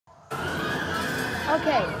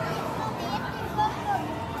Okay.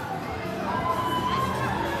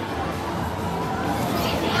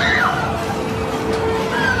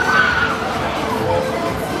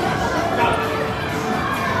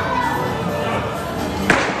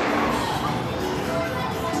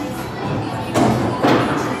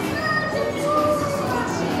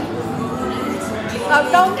 Oh,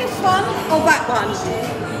 go this one or that one?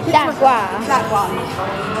 That one. That one.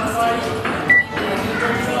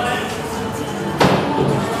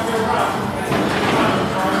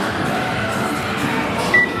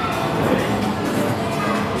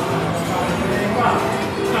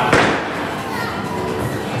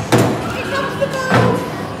 Here comes the ball.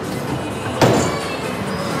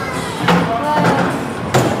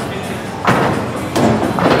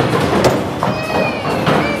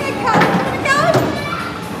 Here they come. Here we go.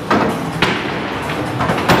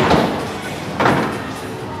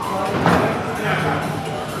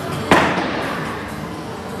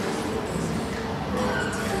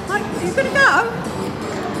 Right, you gonna go?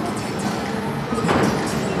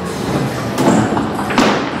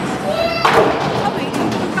 Tommy, you can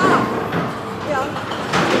go. Yeah.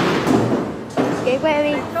 Okay,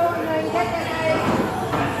 baby. Go on, Ray, get it.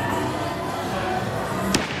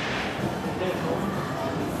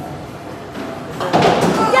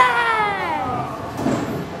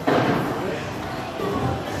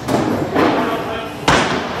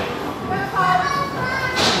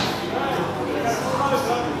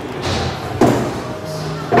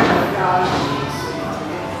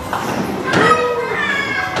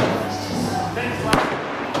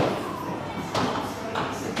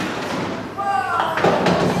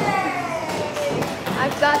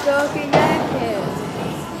 I've got to connect it.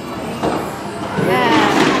 Yeah.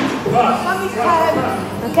 Mummy's turn.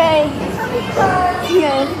 Okay. Mummy's turn.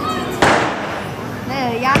 Yes.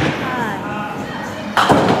 There, young time.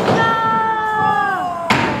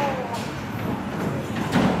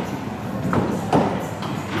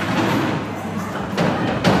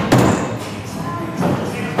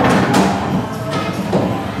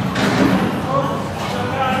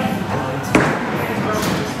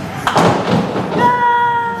 No!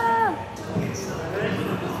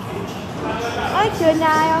 Ôi chưa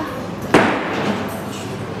nhai không?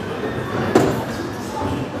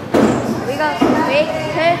 We go. 3,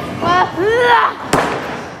 2, 1.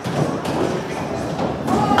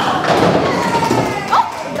 Oh,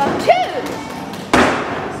 we got 2.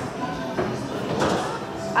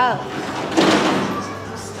 Oh.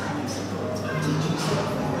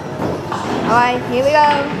 Alright, here we go.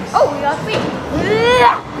 Oh, we got 3.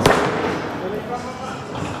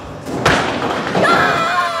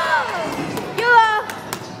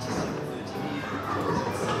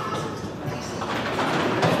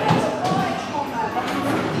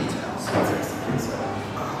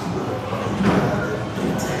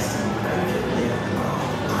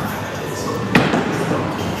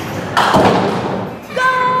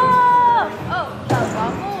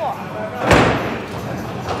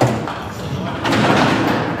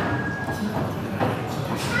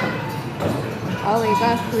 Oh, we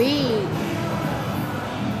got 3.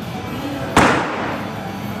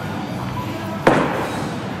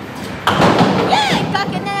 Yeah,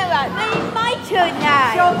 Coconella. It's my turn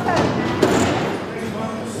now. Your turn.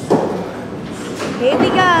 Here we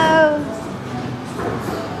go.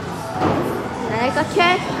 And I got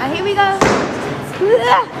check. And here we go.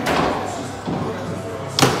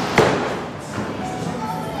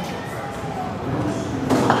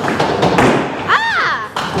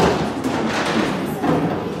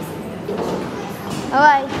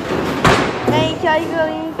 Alright. Now you try to go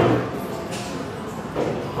in.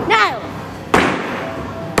 Now!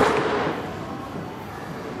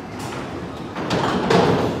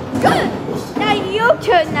 Good! Now your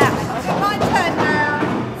turn now. It's my turn now.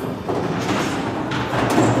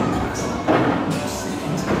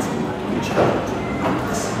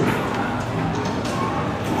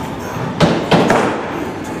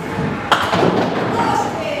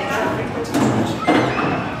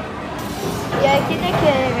 Yeah, can I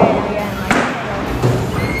kill it again?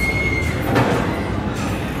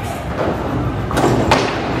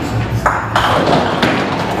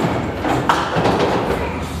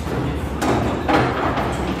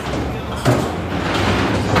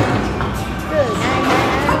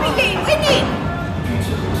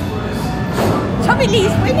 Tommy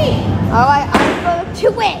Lee's winning. Alright, I'm going to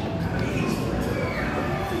win.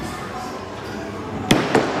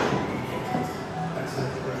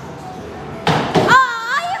 Oh,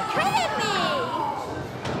 are you kidding me?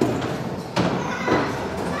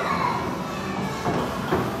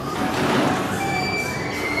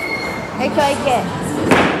 Hãy chơi kìa.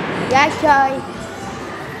 Dạ chơi.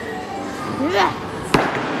 Yeah.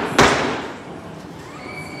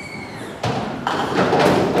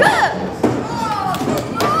 Good. Oh, good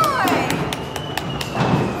boy.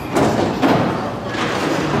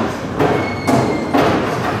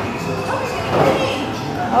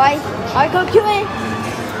 Alright, I go to it.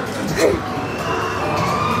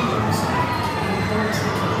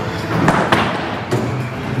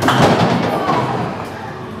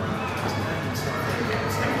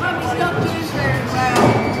 Mommy's not doing very well.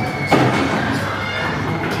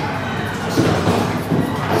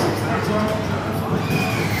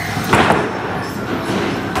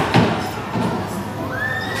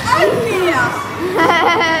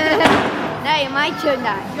 Now my turn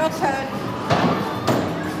now. Your turn.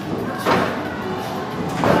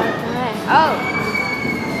 Oh.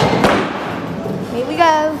 Here we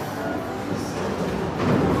go.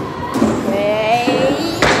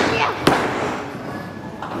 Hey. Yeah.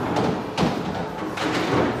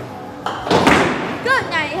 Good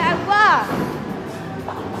này hay quá.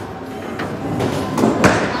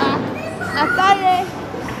 Coi đi.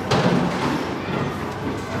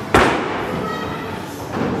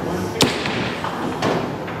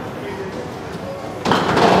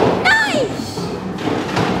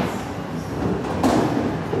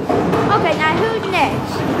 Okay, now who's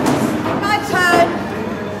next? My turn.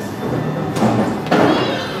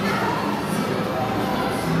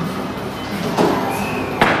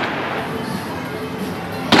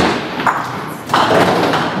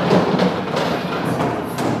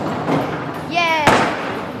 Yeah.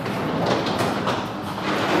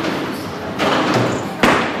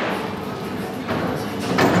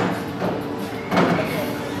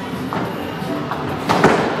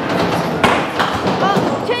 Oh,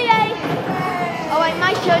 too late. Oh wait,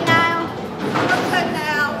 my turn now. Your turn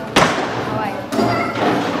now. Oh wait.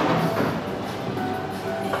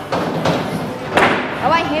 Oh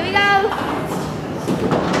wait, here we go.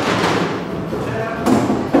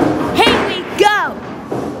 Here we go.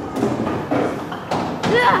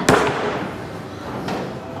 Ugh.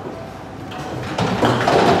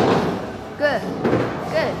 Good.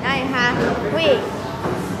 Good. Này ha. Quy.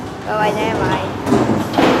 Rồi nè mày.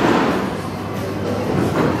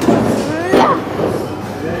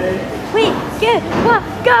 Quy, two, one,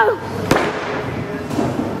 go.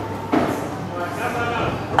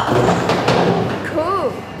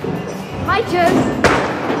 Cool. My turn.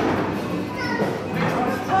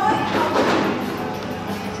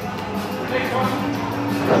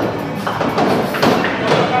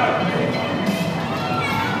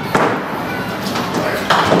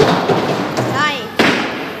 Nice.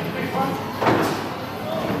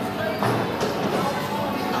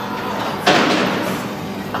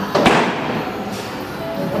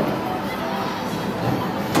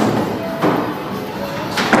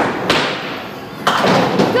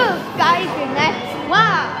 Good guys, the next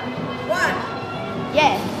one. One.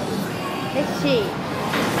 Yes. Let's see.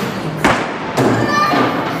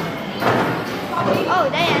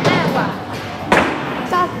 Oh, đây là nào quả.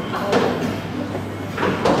 Sao?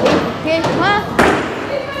 Kìa, hả?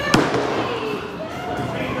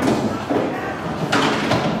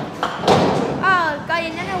 Coi gì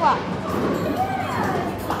nó nào quả.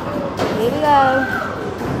 Here we go.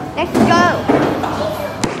 Let's go.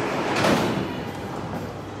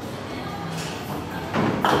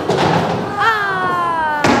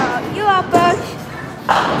 You are first.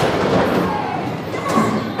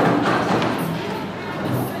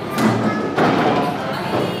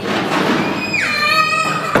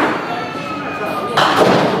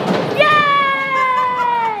 Yay!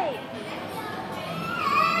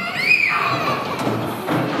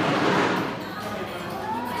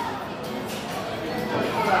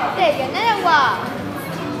 되게 내려와.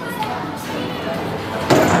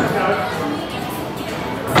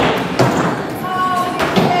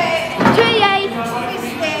 Three.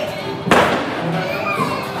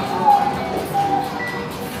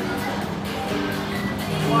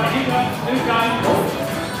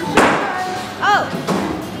 Oh.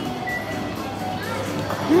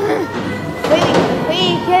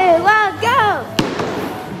 Three, two, one, go.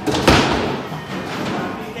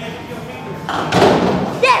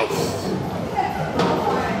 Yes.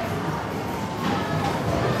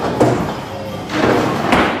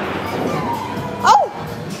 Oh.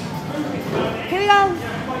 Here we go.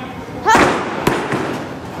 Huh.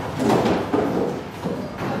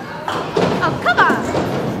 Oh, come on.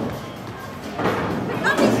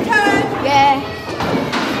 Mommy's turn. Yeah.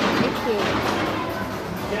 Thank you.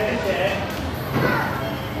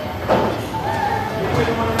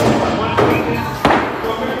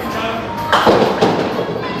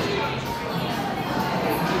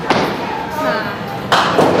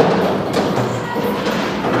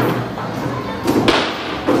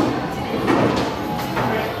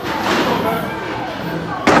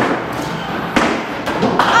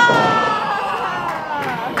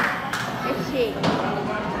 Wait.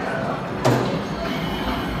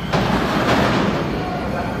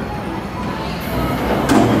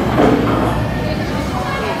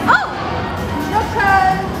 Oh! Your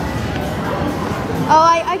turn. Oh,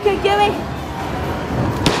 I can do it.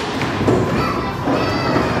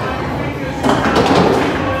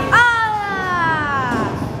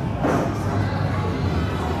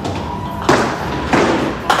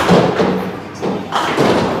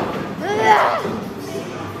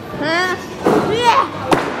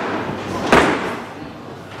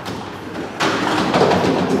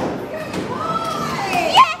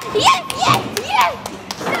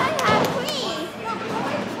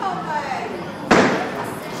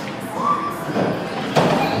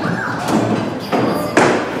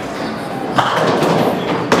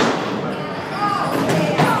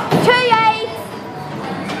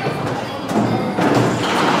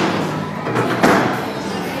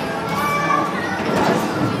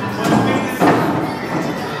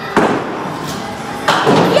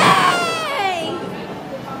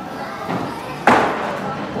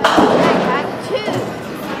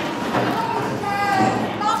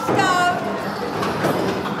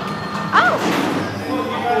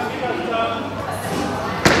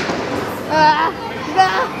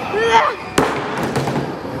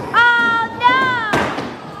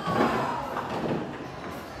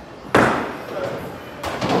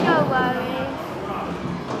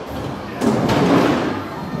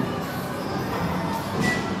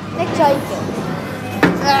 Let's try it.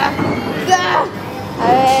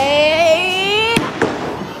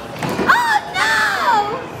 Oh no!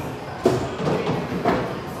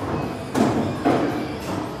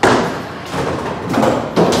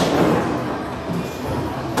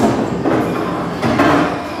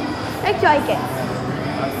 Let's try again.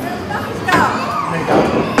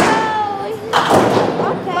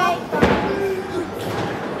 Okay.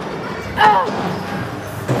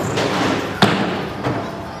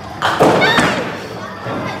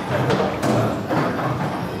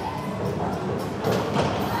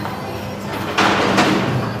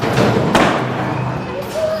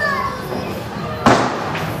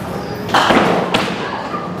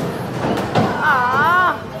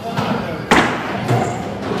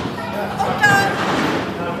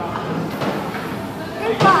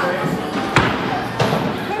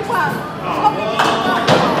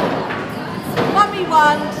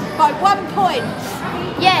 Won by 1 point.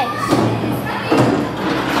 Yes.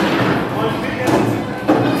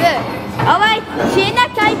 Good. All right. See you next